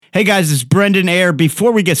Hey guys, it's Brendan Ayer.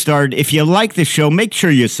 Before we get started, if you like the show, make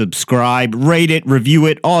sure you subscribe, rate it, review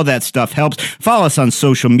it. All that stuff helps. Follow us on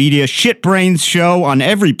social media, Shitbrains Show on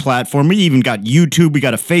every platform. We even got YouTube. We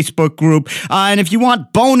got a Facebook group. And if you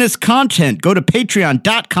want bonus content, go to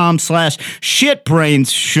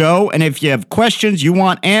patreon.com/shitbrainshow. And if you have questions you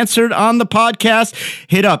want answered on the podcast,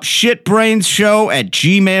 hit up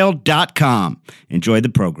shitbrainshow@gmail.com. Enjoy the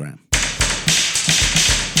program.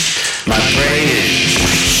 My brain is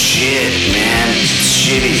shit, man. It's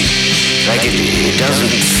shitty. Like it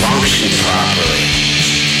doesn't function properly.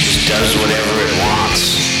 It just does whatever it wants.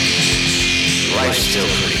 Life's still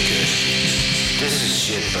pretty good. This is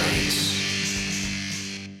Shit Brains.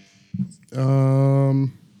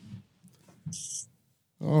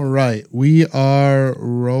 All right, we are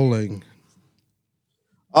rolling.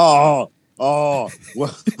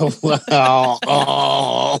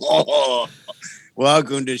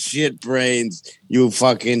 Welcome to Shit Brains, you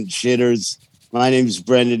fucking shitters. My name's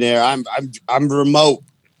Brendan Ayer. I'm remote.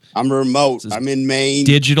 I'm in Maine.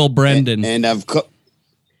 Digital Brendan. And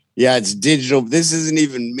it's digital. This isn't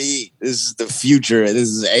even me. This is the future. This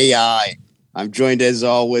is AI. I'm joined as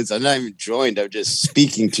always. I'm not even joined. I'm just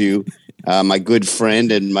speaking to my good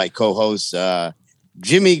friend and my co-host,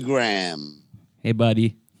 Jimmy Graham. Hey,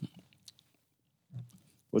 buddy.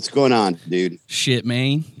 What's going on, dude? Shit,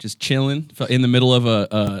 man. Just chilling in the middle of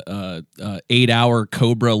a 8-hour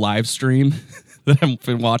Cobra live stream that I've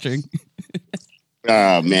been watching.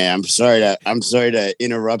 Oh man, I'm sorry to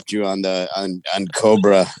interrupt you on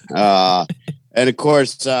Cobra. And of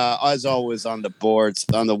course, as always on the boards,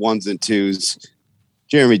 on the ones and twos,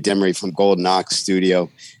 Jeremy Demery from Golden Ox Studio.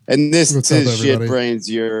 And this is Shit Brains.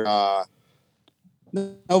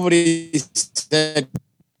 Nobody said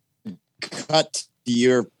cut to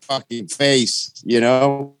your fucking face, you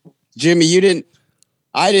know? Jimmy,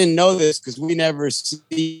 I didn't know this because we never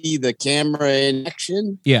see the camera in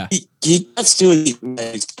action. Yeah. He cuts to it.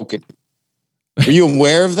 Okay. Are you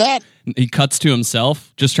aware of that? He cuts to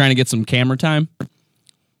himself, just trying to get some camera time.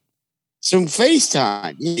 Some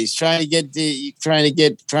FaceTime. He's trying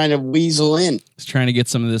to weasel in. He's trying to get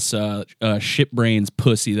some of this shit brains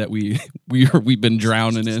pussy that we've been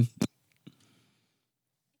drowning in.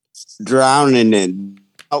 Let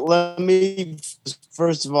me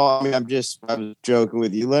first of all, I was joking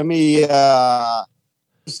with you. Let me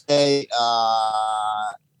say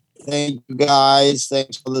thank you guys.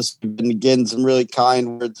 Thanks for listening and getting some really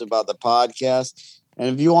kind words about the podcast. And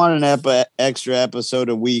if you want an extra episode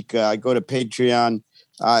a week, go to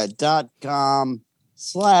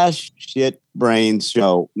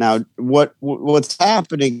patreon.com/shitbrainshow. Now, what's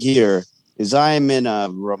happening here is I am in a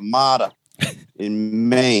Ramada in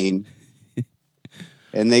Maine,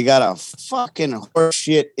 and they got a fucking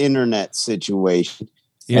horseshit internet situation.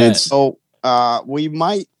 Yeah. And so we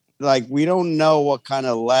don't know what kind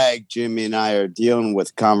of lag Jimmy and I are dealing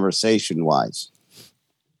with conversation-wise.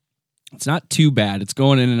 It's not too bad. It's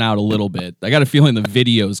going in and out a little bit. I got a feeling the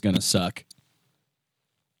video is going to suck.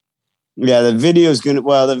 Yeah, the video is going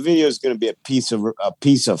to be a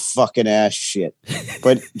piece of fucking ass shit.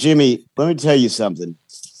 But Jimmy, let me tell you something.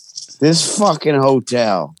 This fucking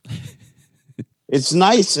hotel, it's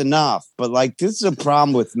nice enough, but like this is a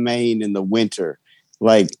problem with Maine in the winter.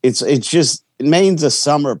 Like it's just Maine's a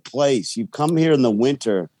summer place. You come here in the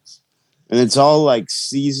winter, and it's all like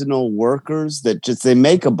seasonal workers that they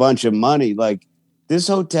make a bunch of money. Like this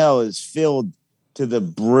hotel is filled to the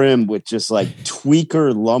brim with just like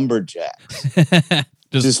tweaker lumberjacks,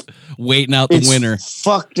 just waiting out the winter.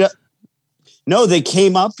 Fucked up. No, they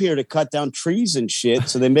came up here to cut down trees and shit,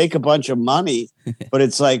 so they make a bunch of money, but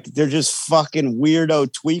it's like they're just fucking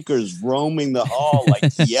weirdo tweakers roaming the hall, like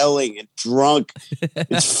yelling and drunk.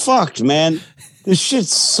 It's fucked, man. This shit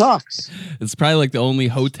sucks. It's probably like the only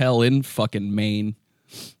hotel in fucking Maine.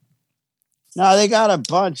 No, they got a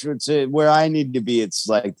bunch. Where I need to be, it's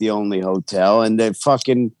like the only hotel, and they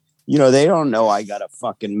fucking, they don't know I got a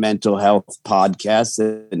fucking mental health podcast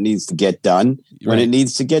that needs to get done when it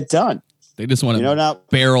needs to get done. They just want to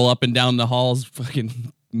barrel up and down the halls,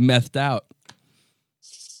 fucking methed out.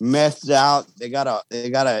 Methed out. They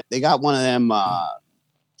got one of them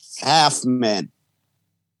half men.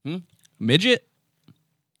 Midget?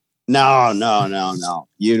 No.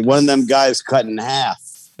 One of them guys cut in half.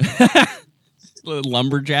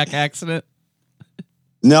 Lumberjack accident?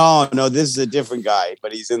 No, this is a different guy,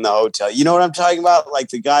 but he's in the hotel. You know what I'm talking about? Like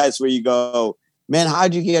the guys where you go, man,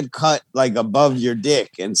 how'd you get cut like above your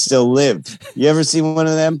dick and still live? You ever seen one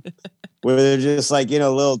of them where they're just like in a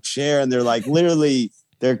little chair and they're like literally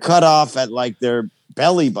they're cut off at like their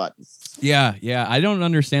belly button. Yeah. I don't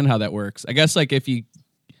understand how that works. I guess like if you,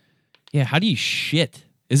 how do you shit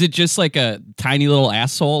Is it just like a tiny little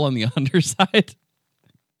asshole on the underside?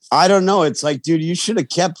 I don't know. It's like, dude, you should have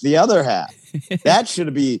kept the other half. That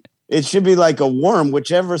should be. It should be like a worm.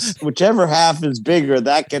 Whichever half is bigger,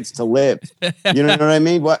 that gets to live. You know what I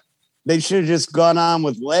mean? What they should have just gone on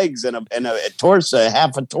with legs and a torso,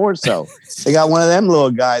 half a torso. They got one of them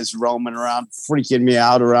little guys roaming around, freaking me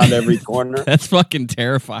out around every corner. That's fucking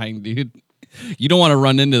terrifying, dude. You don't want to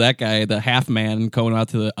run into that guy, the half man, going out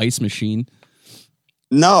to the ice machine.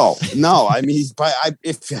 No. I mean,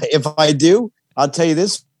 if I do, I'll tell you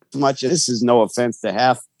this much. This is no offense to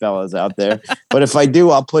half fellas out there, but if I do,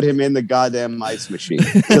 I'll put him in the goddamn ice machine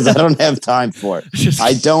because I don't have time for it.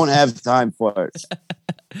 I don't have time for it.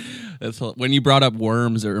 That's when you brought up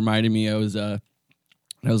worms. It reminded me I was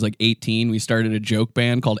like 18. We started a joke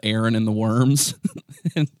band called Aaron and the Worms.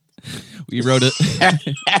 And we wrote it.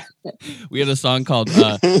 We had a song called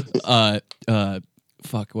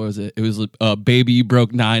fuck, what was it? It was Baby, you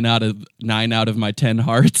broke 9 out of my 10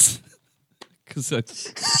 hearts.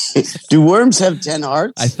 Do worms have 10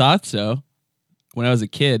 hearts? I thought so when I was a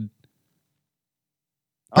kid.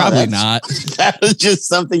 Probably not. That was just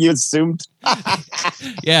something you assumed.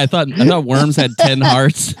 Yeah, I thought worms had 10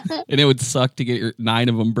 hearts, and it would suck to get your 9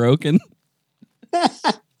 of them broken.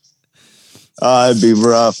 It'd be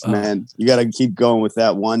rough, man. You got to keep going with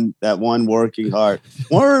that one working heart.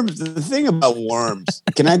 Worms. The thing about worms.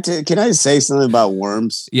 Can I say something about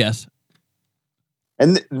worms? Yes.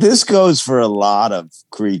 And this goes for a lot of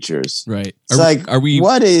creatures. Right. Are we?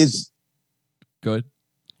 What is? Good.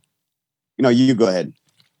 You go ahead.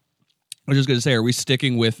 I was just going to say, are we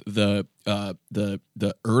sticking with the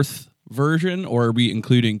Earth version, or are we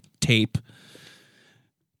including tape?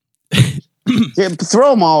 Yeah,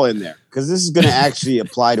 throw them all in there because this is going to actually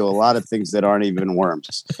apply to a lot of things that aren't even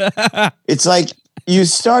worms. It's like you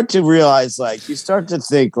start to realize, you start to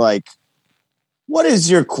think, what is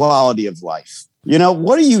your quality of life?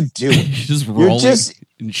 What are you doing? You're just rolling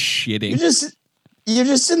and shitting. You're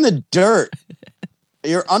just in the dirt.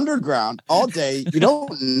 You're underground all day. You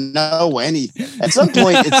don't know anything. At some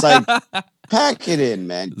point, it's like, pack it in,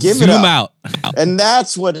 man. Give Zoom it up. out. And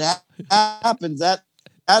that's what happens.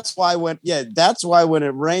 That's why when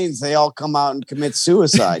it rains, they all come out and commit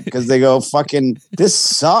suicide because they go, fucking, this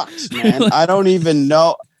sucks, man. I don't even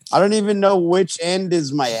know which end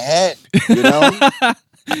is my head,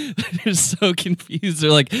 They're so confused. They're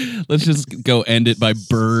like, let's just go end it by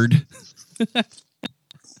bird.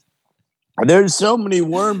 There's so many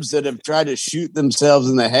worms that have tried to shoot themselves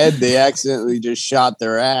in the head. They accidentally just shot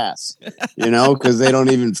their ass, because they don't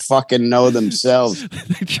even fucking know themselves.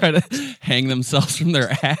 They try to hang themselves from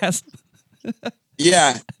their ass.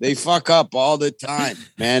 Yeah, they fuck up all the time,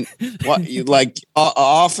 man.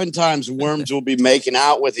 Oftentimes worms will be making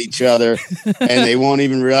out with each other and they won't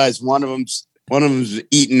even realize one of them's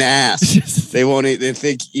eating ass. They won't. They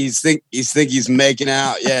think he's making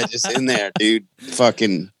out. Yeah, just in there, dude.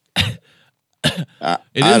 Fucking. I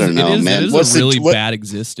don't know, man. It is a really bad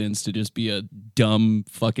existence to just be a dumb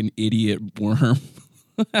fucking idiot worm.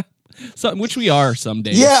 Which we are some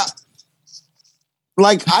days. Yeah.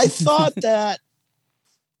 I thought that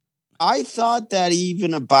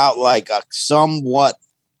even about a somewhat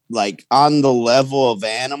on the level of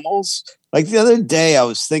animals. The other day I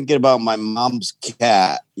was thinking about my mom's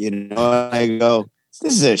cat, and I go,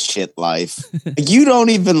 this is a shit life. You don't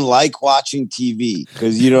even like watching TV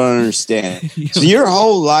because you don't understand. So your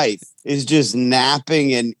whole life is just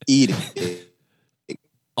napping and eating.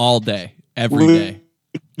 All day, every day.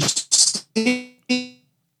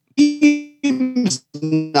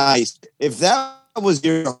 Nice. If that was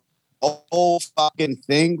your whole fucking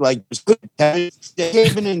thing, you can't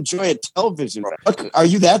even enjoy a television. Are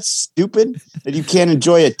you that stupid that you can't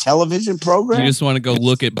enjoy a television program? You just want to go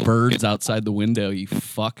look at birds outside the window, you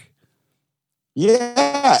fuck.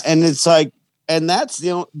 Yeah, and it's and that's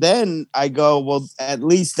then I go, well, at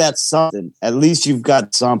least that's something. At least you've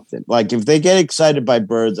got something. If they get excited by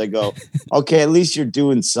birds, I go, okay, at least you're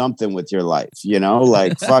doing something with your life,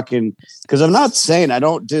 fucking, because I'm not saying I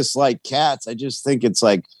don't dislike cats. I just think it's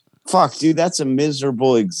fuck, dude, that's a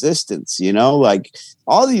miserable existence,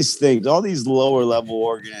 all these things, all these lower level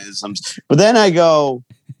organisms. But then I go,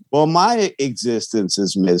 well, my existence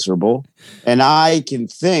is miserable and I can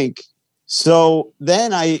think. So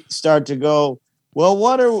then I start to go, well,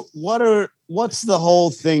 what's the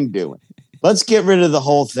whole thing doing? Let's get rid of the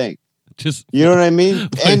whole thing. Just, you know what I mean?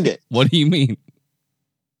 End it. What do you mean?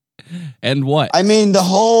 End what? I mean, the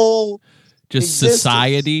whole just existence.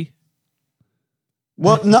 Society.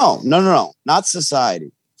 Well, no, not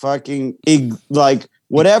society. Fucking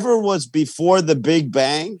whatever was before the Big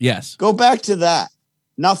Bang. Yes. Go back to that.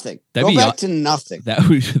 Nothing. That'd Go be back to nothing.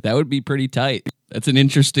 That would be pretty tight. That's an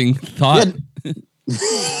interesting thought.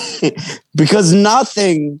 Because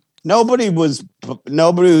nobody was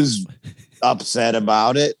upset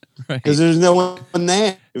about it because there's no one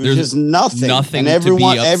there. It was just nothing. Nothing. And to be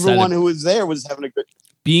everyone who was there was having a good.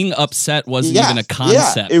 Being upset wasn't even a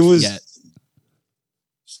concept. It was. Yet.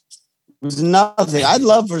 It was nothing. I'd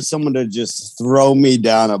love for someone to just throw me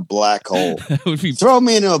down a black hole. That would be. Throw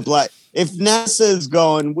me into a black. If NASA is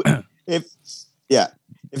going, if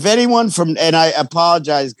anyone from, and I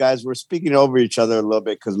apologize, guys, we're speaking over each other a little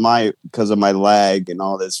bit because of my lag and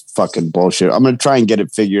all this fucking bullshit. I'm gonna try and get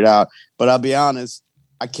it figured out, but I'll be honest,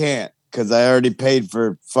 I can't because I already paid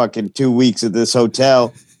for fucking 2 weeks at this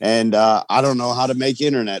hotel, and I don't know how to make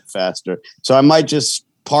internet faster. So I might just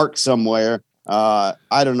park somewhere. I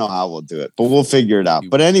don't know how we'll do it, but we'll figure it out.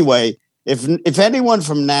 But anyway, if anyone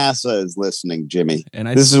from NASA is listening, Jimmy,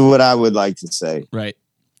 this is what I would like to say. Right.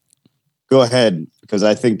 Go ahead, because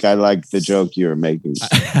I think I like the joke you were making.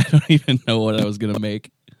 I don't even know what I was going to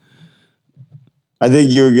make. I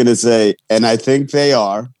think you were going to say, and I think they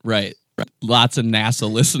are. Right. Lots of NASA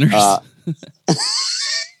listeners.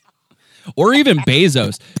 Or even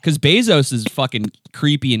Bezos, because Bezos is fucking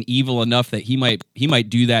creepy and evil enough that he might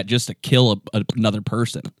do that just to kill another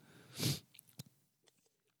person.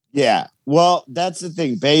 Yeah. Well, that's the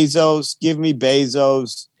thing. Bezos, give me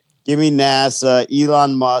NASA,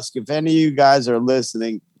 Elon Musk. If any of you guys are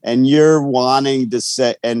listening and you're wanting to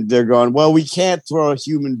say, and they're going, well, we can't throw a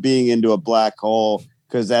human being into a black hole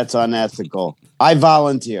because that's unethical. I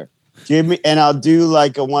volunteer. Give me, and I'll do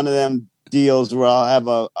like one of them deals where I'll have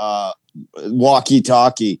a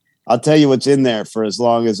walkie-talkie. I'll tell you what's in there for as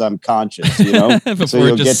long as I'm conscious, you know? So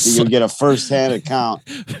you'll get a first-hand account.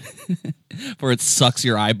 Where it sucks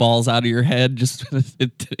your eyeballs out of your head, just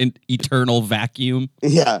an eternal vacuum.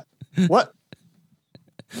 Yeah. What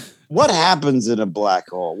happens in a black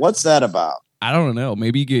hole? What's that about? I don't know.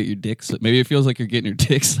 Maybe you get your dick sucked. Maybe it feels like you're getting your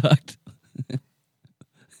dick sucked.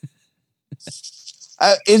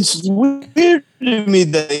 It's weird to me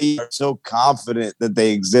that they are so confident that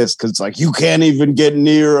they exist because, like, you can't even get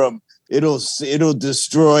near them. It'll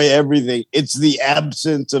destroy everything. It's the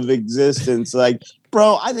absence of existence. Like,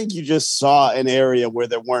 bro, I think you just saw an area where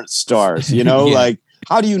there weren't stars. You know, Like,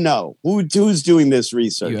 how do you know who's doing this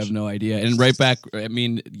research? You have no idea. And right back, I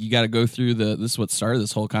mean, you got to go through this is what started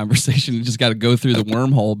this whole conversation. You just got to go through the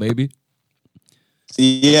wormhole, baby.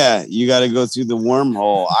 Yeah, you got to go through the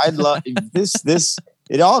wormhole. I love this.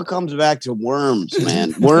 It all comes back to worms,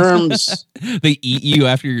 man. Worms. They eat you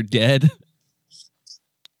after you're dead.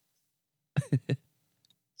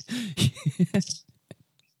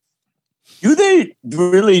 Do they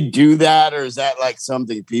really do that, or is that like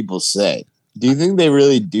something people say? Do you think they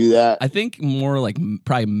really do that? I think more like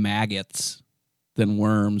probably maggots than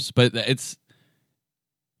worms, but it's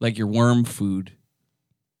like your worm food.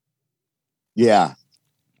 Yeah.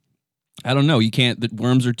 I don't know. The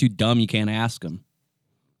worms are too dumb. You can't ask them.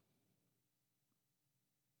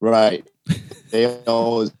 Right. They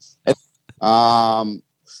always.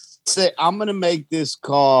 Say, I'm going to make this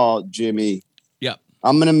call, Jimmy. Yep.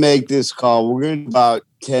 I'm going to make this call. We're going to about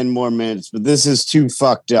 10 more minutes, but this is too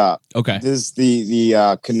fucked up. Okay. This is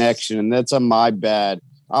the connection, and that's on my bad.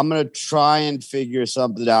 I'm going to try and figure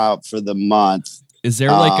something out for the month. Is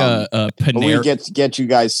there like a Panera? We get you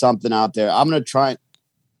guys something out there. I'm going to try.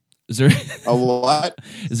 Is there a what?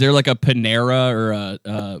 Is there like a Panera or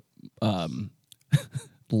a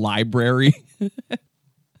library?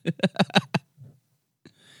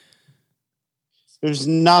 There's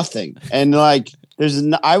nothing. And like,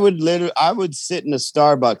 I would sit in a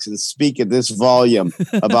Starbucks and speak at this volume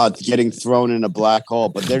about getting thrown in a black hole,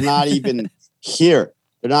 but they're not even here.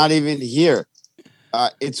 They're not even here.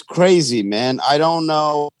 It's crazy, man. I don't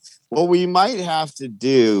know what we might have to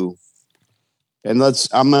do. And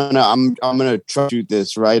I'm gonna try to shoot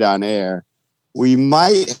this right on air. We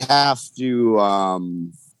might have to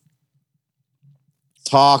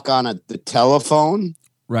talk on the telephone,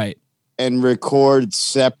 right, and record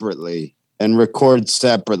separately. Like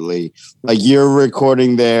you're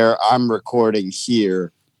recording there, I'm recording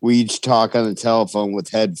here. We each talk on the telephone with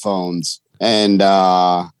headphones. And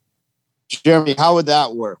Jeremy, how would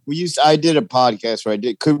that work? I did a podcast where I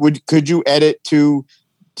did. Could you edit to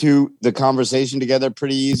the conversation together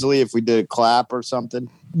pretty easily if we did a clap or something?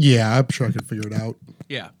 Yeah, I'm sure I could figure it out.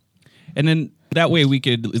 Yeah, and then that way we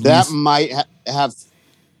could. Might have.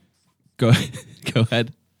 Go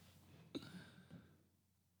ahead.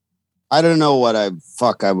 I don't know what I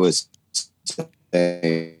was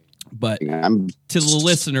saying, but I'm to the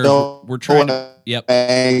listeners, we're trying to. Yep.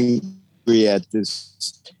 Angry at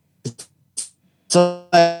this So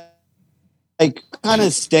like kind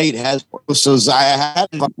of state has so I had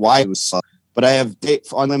why it was so, but I have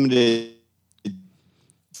unlimited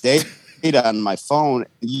data on my phone.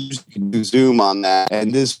 You can do Zoom on that,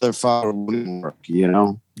 and this other phone wouldn't work. You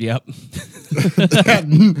know. Yep.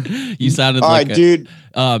 You sounded all like right, dude.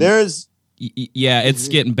 There's. Yeah, it's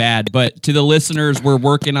getting bad. But to the listeners, we're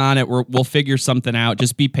working on it. We'll figure something out.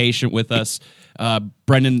 Just be patient with us.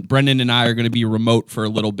 Brendan and I are going to be remote for a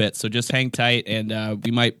little bit, so just hang tight, and we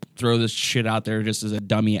might throw this shit out there just as a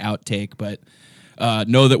dummy outtake. But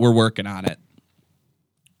know that we're working on it.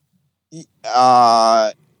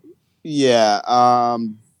 Yeah.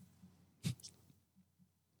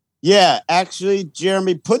 Yeah. Actually,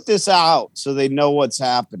 Jeremy, put this out so they know what's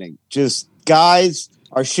happening. Just guys.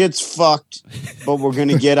 Our shit's fucked, but we're going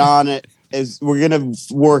to get on it. We're going to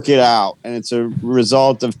work it out, and it's a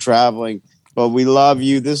result of traveling. But we love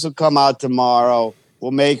you. This will come out tomorrow.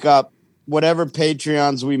 We'll make up whatever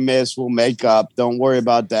Patreons we miss. We'll make up. Don't worry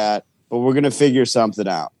about that. But we're going to figure something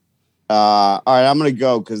out. All right, I'm going to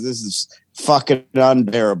go because this is fucking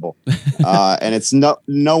unbearable. And it's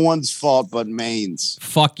no one's fault but Maine's.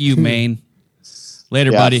 Fuck you, Maine.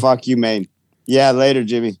 Later, yeah, buddy. Fuck you, Maine. Yeah, later,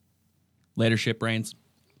 Jimmy. Later, shit brains.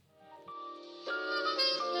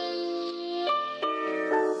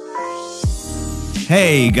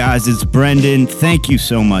 Hey guys, it's Brendan. Thank you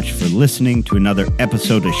so much for listening to another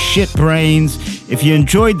episode of Shit Brains. If you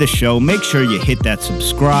enjoyed the show, make sure you hit that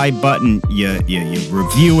subscribe button, you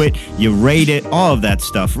review it, you rate it, all of that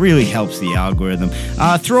stuff really helps the algorithm.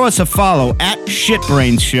 Throw us a follow at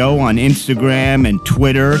Shitbrains Show on Instagram and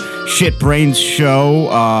Twitter, Shitbrains Show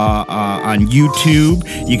on YouTube.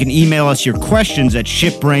 You can email us your questions at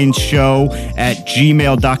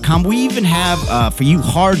shitbrainshow@gmail.com. We even have, for you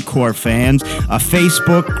hardcore fans, a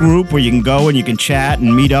Facebook group where you can go and you can chat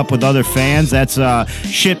and meet up with other fans. That's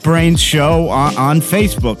Shitbrains Show on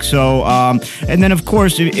Facebook. So, and then of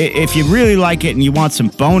course, if you really like it and you want some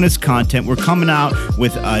bonus content, we're coming out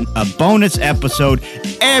with a bonus episode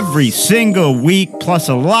every single week, plus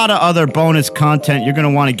a lot of other bonus content. You're going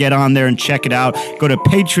to want to get on there and check it out. Go to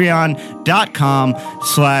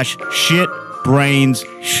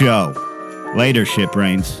patreon.com/shitbrainshow. Later,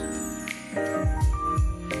 Shitbrains.